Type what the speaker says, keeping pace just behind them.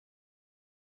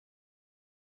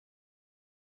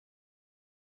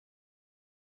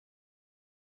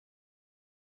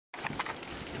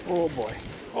Oh boy.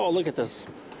 Oh, look at this.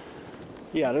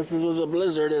 Yeah, this is what a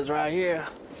blizzard is right here.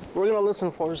 We're gonna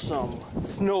listen for some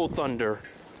snow thunder.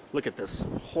 Look at this.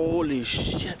 Holy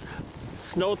shit.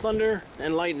 Snow thunder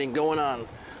and lightning going on.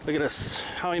 Look at this.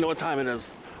 I don't even know what time it is.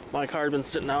 My car's been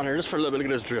sitting down here just for a little bit.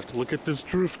 Look at this drift. Look at this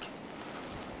drift.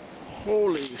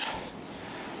 Holy.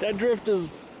 That drift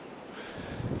is...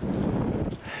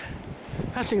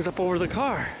 That thing's up over the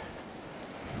car.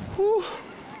 Whew.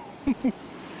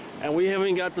 And we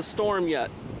haven't got the storm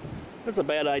yet. That's a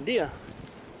bad idea.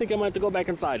 I think I might have to go back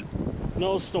inside.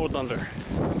 No snow thunder.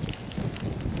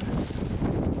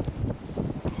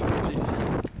 Holy.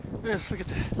 Yes, look at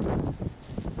that.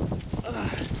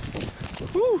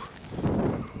 Whew.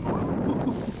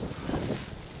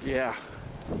 Yeah,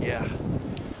 yeah.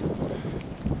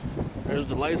 There's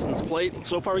the license plate.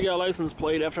 So far we got a license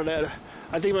plate. After that,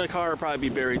 I think my car will probably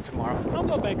be buried tomorrow. I'll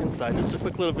go back inside. Just a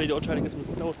quick little video. Try to get some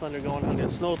snow thunder going on. Get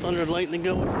snow thunder and lightning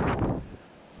going.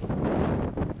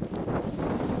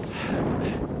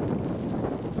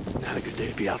 Not a good day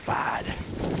to be outside.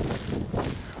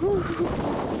 Whew.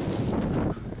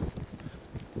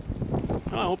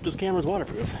 Oh, I hope this camera's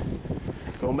waterproof.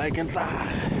 Going back inside.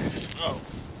 Oh,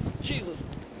 Jesus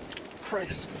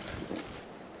Christ.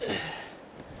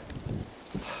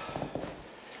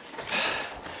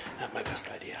 Not my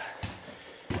best idea.